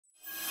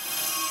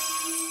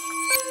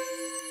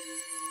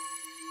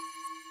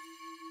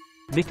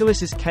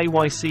Nicolas's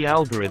KYC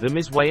algorithm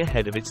is way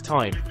ahead of its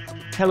time.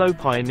 Hello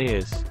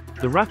pioneers.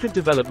 The rapid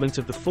development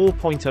of the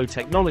 4.0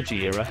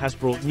 technology era has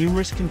brought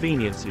numerous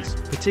conveniences,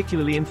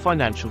 particularly in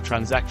financial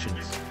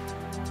transactions.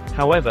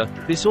 However,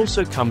 this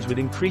also comes with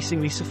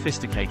increasingly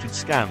sophisticated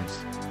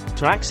scams.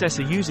 To access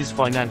a user's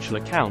financial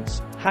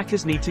accounts,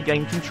 hackers need to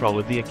gain control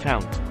of the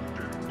account.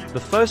 The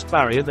first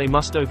barrier they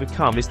must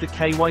overcome is the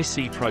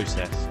KYC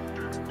process.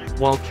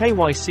 While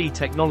KYC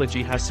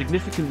technology has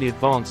significantly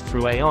advanced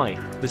through AI,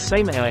 the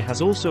same AI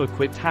has also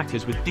equipped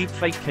hackers with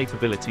deepfake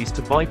capabilities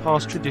to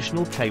bypass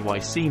traditional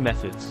KYC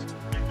methods.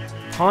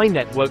 Pi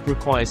Network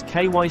requires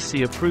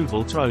KYC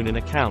approval to own an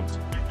account.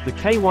 The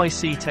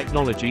KYC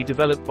technology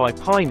developed by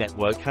Pi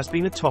Network has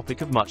been a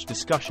topic of much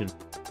discussion.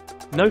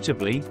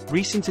 Notably,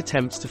 recent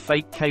attempts to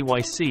fake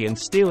KYC and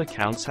steal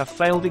accounts have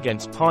failed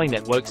against Pi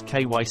Network's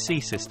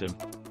KYC system.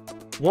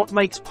 What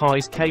makes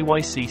Pi's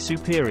KYC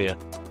superior?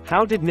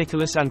 How did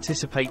Nicolas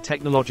anticipate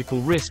technological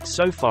risks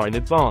so far in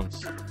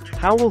advance?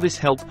 How will this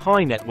help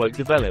Pi Network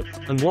develop,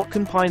 and what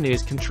can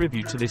pioneers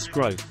contribute to this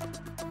growth?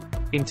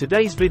 In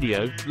today's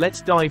video,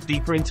 let's dive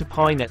deeper into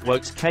Pi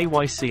Network's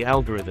KYC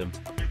algorithm.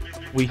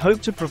 We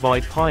hope to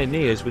provide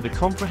pioneers with a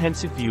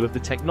comprehensive view of the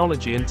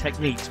technology and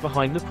techniques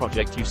behind the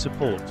project you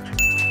support.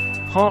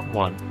 Part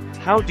 1.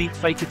 How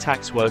deepfake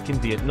attacks work in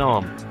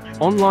Vietnam.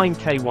 Online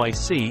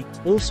KYC,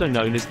 also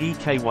known as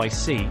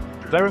eKYC,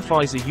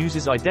 verifies a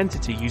user's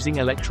identity using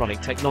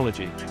electronic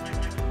technology.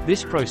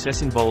 This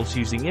process involves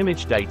using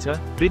image data,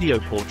 video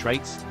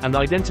portraits, and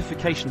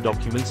identification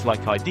documents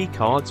like ID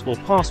cards or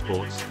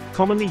passports,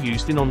 commonly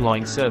used in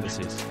online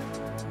services.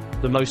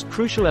 The most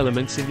crucial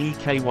elements in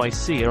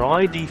eKYC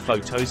are ID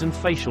photos and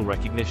facial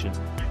recognition.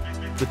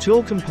 The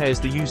tool compares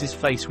the user's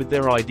face with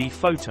their ID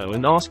photo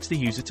and asks the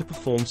user to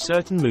perform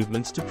certain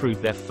movements to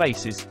prove their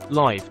face is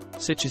live,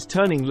 such as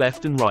turning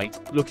left and right,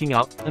 looking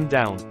up and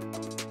down.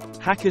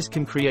 Hackers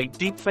can create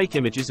deepfake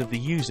images of the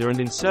user and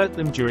insert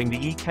them during the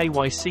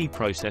eKYC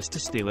process to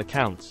steal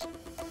accounts.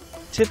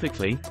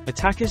 Typically,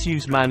 attackers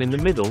use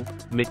man-in-the-middle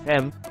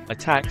 (MIM)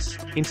 attacks,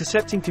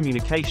 intercepting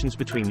communications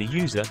between the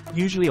user,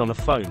 usually on a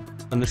phone,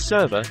 and the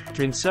server,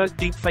 to insert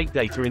deepfake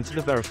data into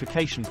the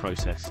verification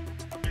process.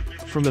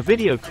 From a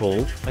video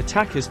call,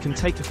 attackers can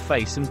take a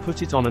face and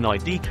put it on an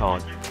ID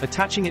card,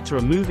 attaching it to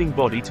a moving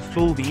body to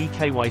fool the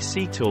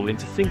eKYC tool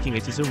into thinking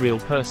it is a real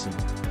person.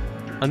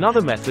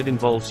 Another method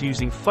involves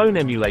using phone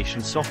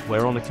emulation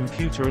software on a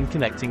computer and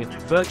connecting a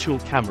virtual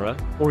camera,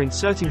 or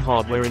inserting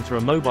hardware into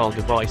a mobile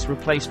device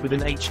replaced with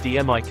an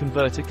HDMI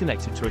converter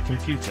connected to a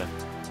computer.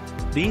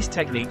 These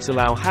techniques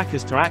allow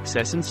hackers to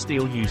access and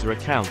steal user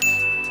accounts.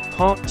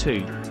 Part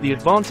 2. The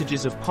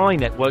advantages of Pi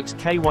Network's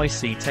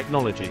KYC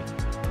technology.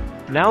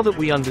 Now that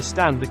we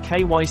understand the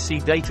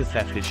KYC data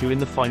theft issue in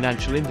the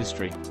financial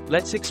industry,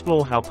 let's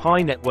explore how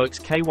Pi Network's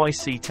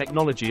KYC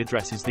technology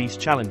addresses these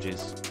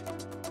challenges.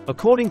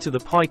 According to the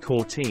Pi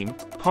core team,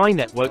 Pi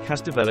Network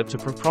has developed a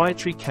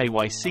proprietary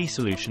KYC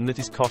solution that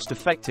is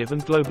cost-effective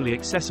and globally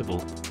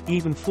accessible,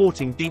 even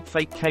thwarting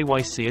deepfake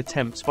KYC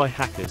attempts by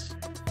hackers.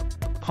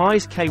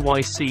 Pi's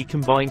KYC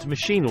combines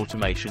machine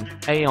automation,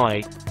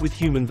 AI, with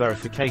human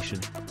verification.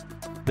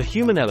 The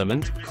human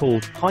element,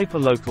 called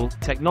hyperlocal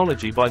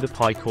technology by the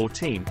Pi core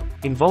team,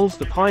 involves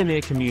the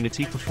pioneer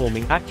community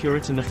performing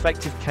accurate and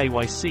effective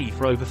KYC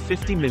for over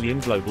 50 million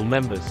global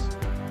members.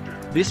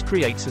 This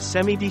creates a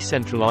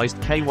semi-decentralized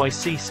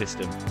KYC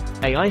system.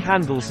 AI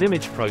handles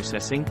image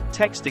processing,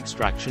 text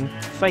extraction,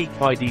 fake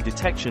ID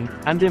detection,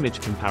 and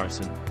image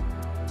comparison.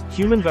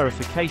 Human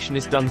verification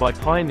is done by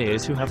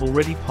pioneers who have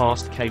already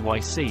passed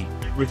KYC,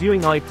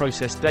 reviewing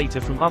eye-processed data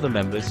from other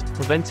members,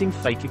 preventing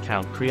fake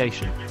account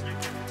creation.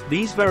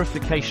 These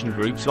verification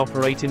groups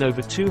operate in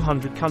over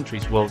 200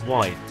 countries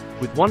worldwide,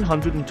 with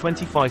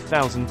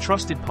 125,000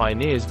 trusted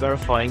pioneers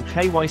verifying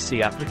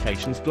KYC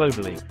applications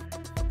globally.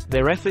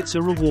 Their efforts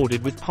are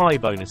rewarded with Pi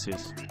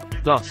bonuses.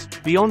 Thus,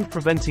 beyond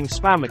preventing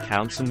spam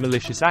accounts and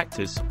malicious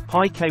actors,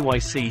 Pi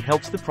KYC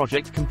helps the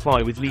project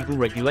comply with legal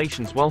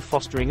regulations while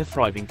fostering a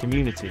thriving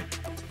community.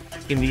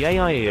 In the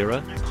AI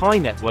era, Pi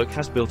Network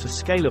has built a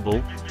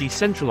scalable,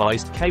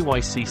 decentralized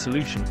KYC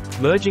solution,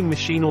 merging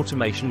machine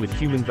automation with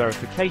human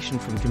verification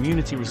from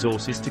community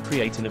resources to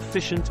create an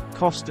efficient,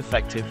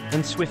 cost-effective,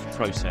 and swift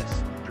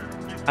process.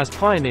 As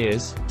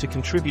pioneers, to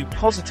contribute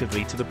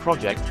positively to the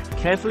project,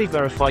 carefully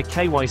verify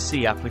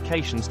KYC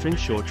applications to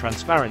ensure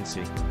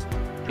transparency.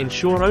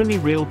 Ensure only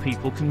real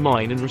people can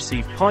mine and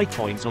receive Pi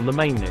coins on the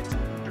mainnet.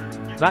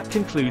 That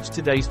concludes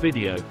today's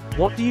video.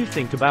 What do you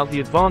think about the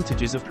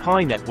advantages of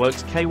Pi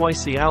Network's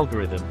KYC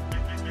algorithm?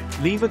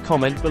 Leave a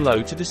comment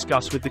below to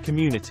discuss with the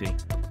community.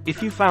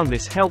 If you found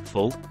this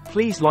helpful,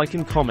 please like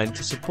and comment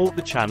to support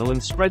the channel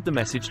and spread the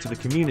message to the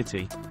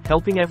community,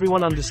 helping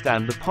everyone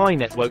understand the Pi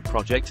Network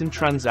project and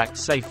transact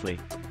safely.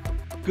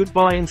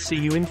 Goodbye and see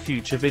you in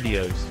future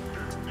videos.